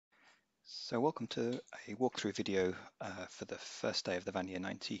So welcome to a walkthrough video for the first day of the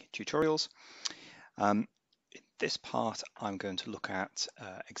Wannier90 tutorials. In this part I'm going to look at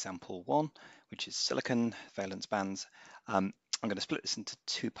example 1, which is silicon valence bands. I'm going to split this into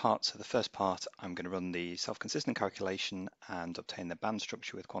two parts. So the first part I'm going to run the self-consistent calculation and obtain the band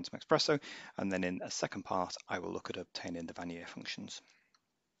structure with quantum espresso, and then in a second part I will look at obtaining the Wannier functions.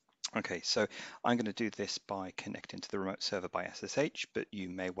 Okay, so I'm going to do this by connecting to the remote server by SSH, but you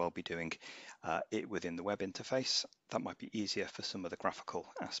may well be doing it within the web interface. That might be easier for some of the graphical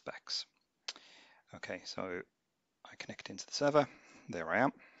aspects. Okay, so I connect into the server. There I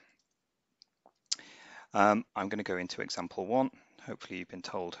am. I'm going to go into example 1. Hopefully you've been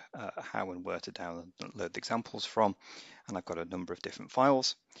told how and where to download the examples from, and I've got a number of different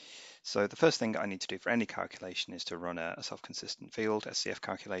files. So the first thing I need to do for any calculation is to run a self-consistent field, SCF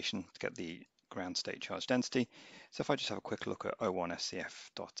calculation, to get the ground state charge density. So if I just have a quick look at O1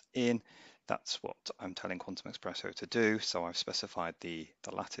 SCF.in, that's what I'm telling Quantum Espresso to do. So I've specified the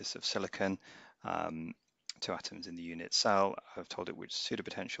lattice of silicon, 2 atoms in the unit cell. I've told it which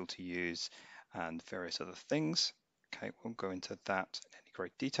pseudopotential to use and various other things. Okay, we'll go into that in any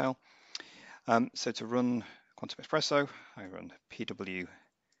great detail. So to run Quantum Espresso, I run pw.x,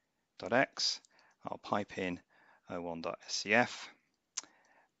 I'll pipe in o1.scf,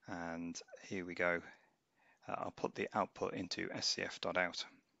 and here we go. I'll put the output into scf.out.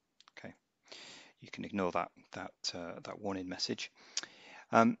 Okay, you can ignore that warning message.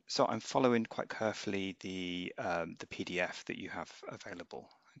 So I'm following quite carefully the PDF that you have available.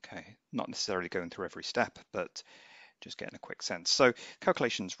 Okay, not necessarily going through every step, but just getting a quick sense. So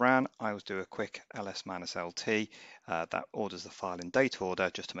calculations ran, I will do a quick ls-lt that orders the file in date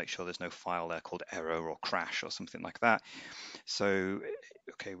order just to make sure there's no file there called error or crash or something like that. So,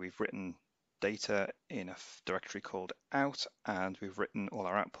 okay, we've written data in a directory called out, and we've written all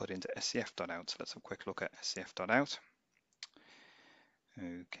our output into scf.out. So let's have a quick look at scf.out.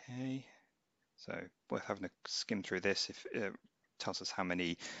 Okay, so worth having a skim through this. If tells us how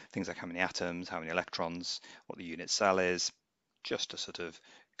many things like how many atoms, how many electrons, what the unit cell is, just a sort of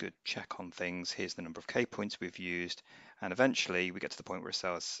good check on things. Here's the number of K points we've used, and eventually we get to the point where it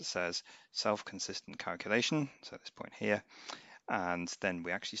says self-consistent calculation, so at this point here, and then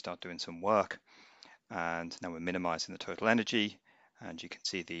we actually start doing some work, and now we're minimizing the total energy, and you can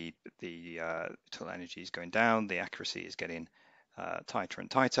see the total energy is going down, the accuracy is getting tighter and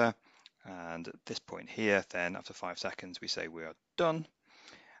tighter. And at this point here, then after 5 seconds, we say we are done,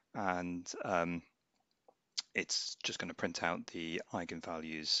 and it's just going to print out the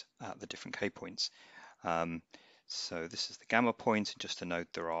eigenvalues at the different K points. So this is the gamma point. Just to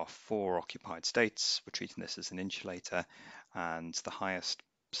note, there are 4 occupied states. We're treating this as an insulator, and the highest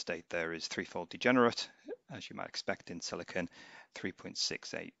state there is threefold degenerate, as you might expect in silicon,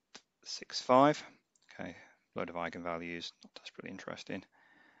 3.6865. Okay, load of eigenvalues, not desperately interesting.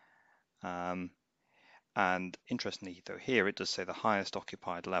 And interestingly, though, here it does say the highest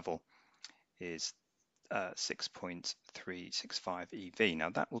occupied level is 6.365 eV.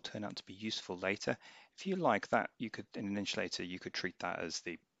 Now that will turn out to be useful later. If you like that, you could, in an insulator, you could treat that as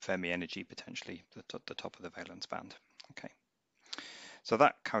the Fermi energy potentially, the top of the valence band. Okay. So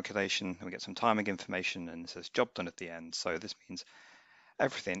that calculation, we get some timing information, and it says job done at the end. So this means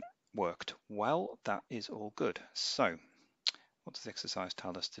everything worked well. That is all good. So what does the exercise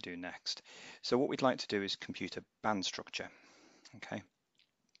tell us to do next? So what we'd like to do is compute a band structure. Okay.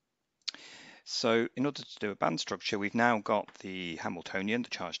 So in order to do a band structure, we've now got the Hamiltonian, the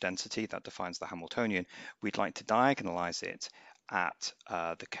charge density that defines the Hamiltonian. We'd like to diagonalize it at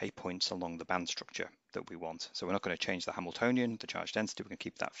the K points along the band structure that we want. So we're not going to change the Hamiltonian, the charge density, we're going to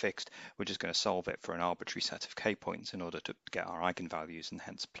keep that fixed. We're just going to solve it for an arbitrary set of K points in order to get our eigenvalues and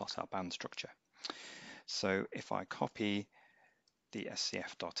hence plot our band structure. So if I copy the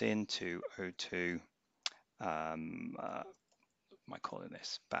scf.in to O2, I calling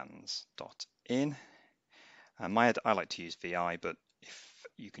this bands.in. And I like to use VI, but if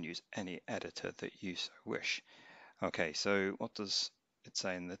you can use any editor that you so wish. Okay, so what does it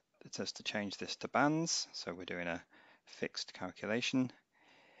say? It says to change this to bands. So we're doing a fixed calculation.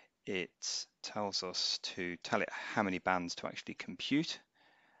 It tells us to tell it how many bands to actually compute.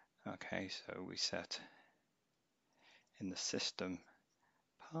 Okay, so we set in the system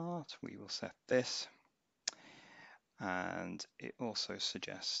part, we will set this, and it also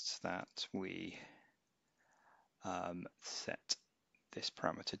suggests that we set this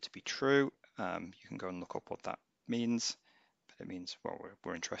parameter to be true. You can go and look up what that means, but it means, well,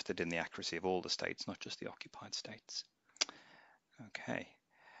 we're interested in the accuracy of all the states, not just the occupied states. Okay,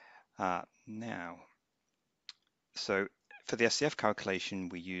 now, so For the SCF calculation,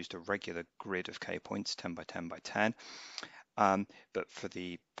 we used a regular grid of K points, 10 by 10 by 10. But for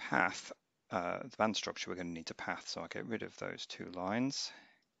the path, the band structure, we're going to need a path. So I'll get rid of those two lines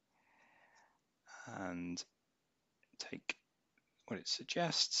and take what it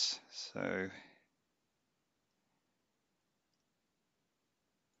suggests. So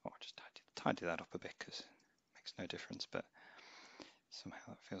I'll just tidy that up a bit because it makes no difference, but somehow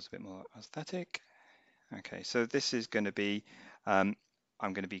that feels a bit more aesthetic. Okay, so this is going to be, I'm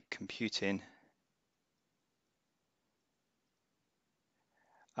going to be computing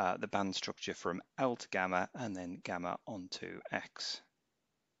the band structure from L to gamma and then gamma onto X.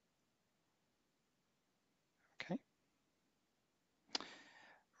 Okay.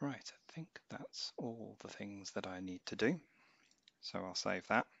 Right, I think that's all the things that I need to do. So I'll save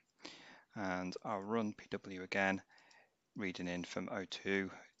that and I'll run PW again, reading in from O2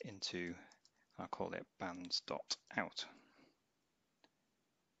 into, I'll call it bands.out.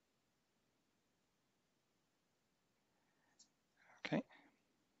 Okay.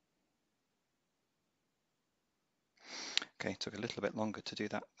 Okay, took a little bit longer to do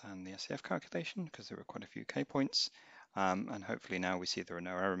that than the SCF calculation because there were quite a few K points. And hopefully now we see there are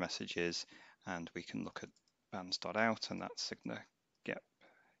no error messages and we can look at bands.out and that's going to get,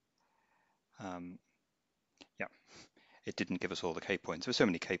 yeah, it didn't give us all the K points. There were so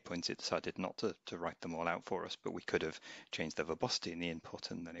many K points it decided not to write them all out for us, but we could have changed the verbosity in the input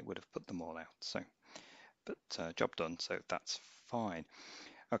and then it would have put them all out. So, but job done, so that's fine.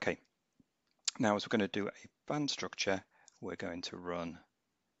 Okay, now as we're going to do a band structure, we're going to run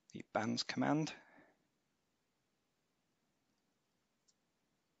the bands command.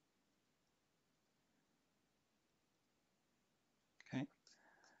 Okay,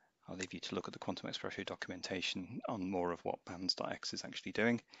 I'll leave you to look at the quantum expression documentation on more of what bands.x is actually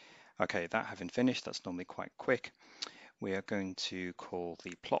doing. Okay, that having finished, that's normally quite quick. We are going to call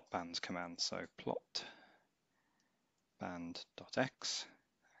the plot bands command. So plot band.x.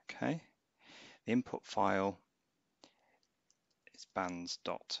 Okay, the input file is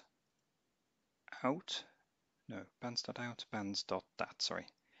bands.out. No, bands.out, bands.dat, sorry,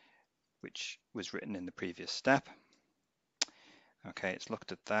 which was written in the previous step. Okay, it's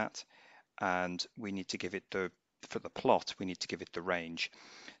looked at that, and we need to give it the, for the plot, we need to give it the range.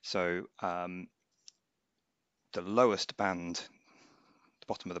 So the lowest band, the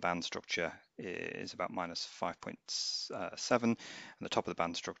bottom of the band structure is about minus 5.7, and the top of the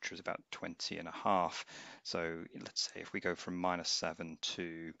band structure is about 20.5. So let's say if we go from minus 7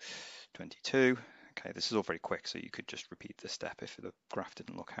 to 22, okay, this is all very quick, so you could just repeat this step if the graph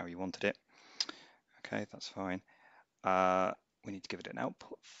didn't look how you wanted it. Okay, that's fine. We need to give it an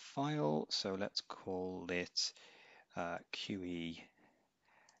output file, so let's call it QE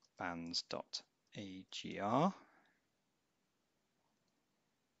bands.agr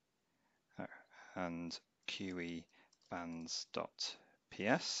and QE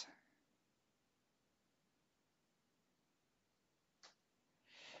bands.ps.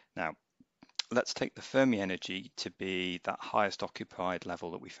 Now, let's take the Fermi energy to be that highest occupied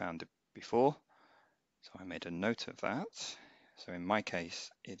level that we found before. So I made a note of that. So in my case,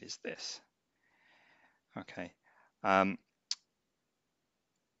 it is this. Okay.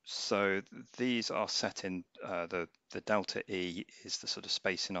 So these are set in, the delta E is the sort of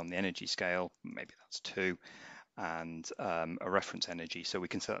spacing on the energy scale, maybe that's 2, and a reference energy. So we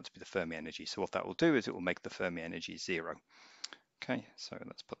can set that to be the Fermi energy. So what that will do is it will make the Fermi energy 0. Okay, so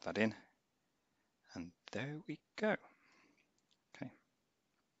let's put that in. And there we go. Okay.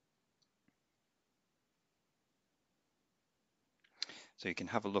 So you can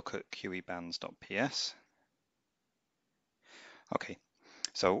have a look at qebands.ps. Okay,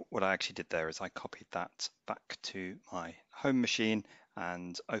 so what I actually did there is I copied that back to my home machine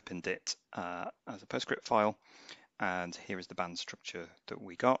and opened it as a PostScript file. And here is the band structure that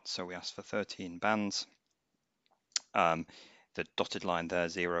we got. So we asked for 13 bands. The dotted line there,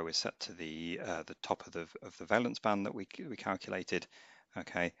 0, is set to the top of the valence band that we calculated.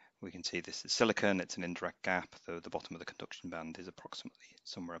 Okay, we can see this is silicon, it's an indirect gap. The bottom of the conduction band is approximately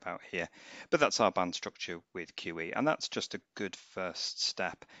somewhere about here. But that's our band structure with QE, and that's just a good first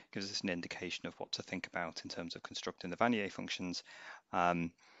step. Gives us an indication of what to think about in terms of constructing the Wannier functions,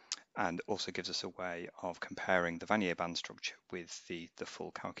 and also gives us a way of comparing the Wannier band structure with the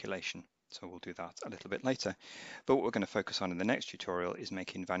full calculation. So we'll do that a little bit later. But what we're going to focus on in the next tutorial is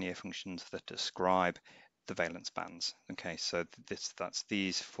making Wannier functions that describe the valence bands. Okay, so that's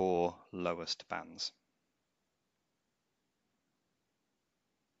these 4 lowest bands.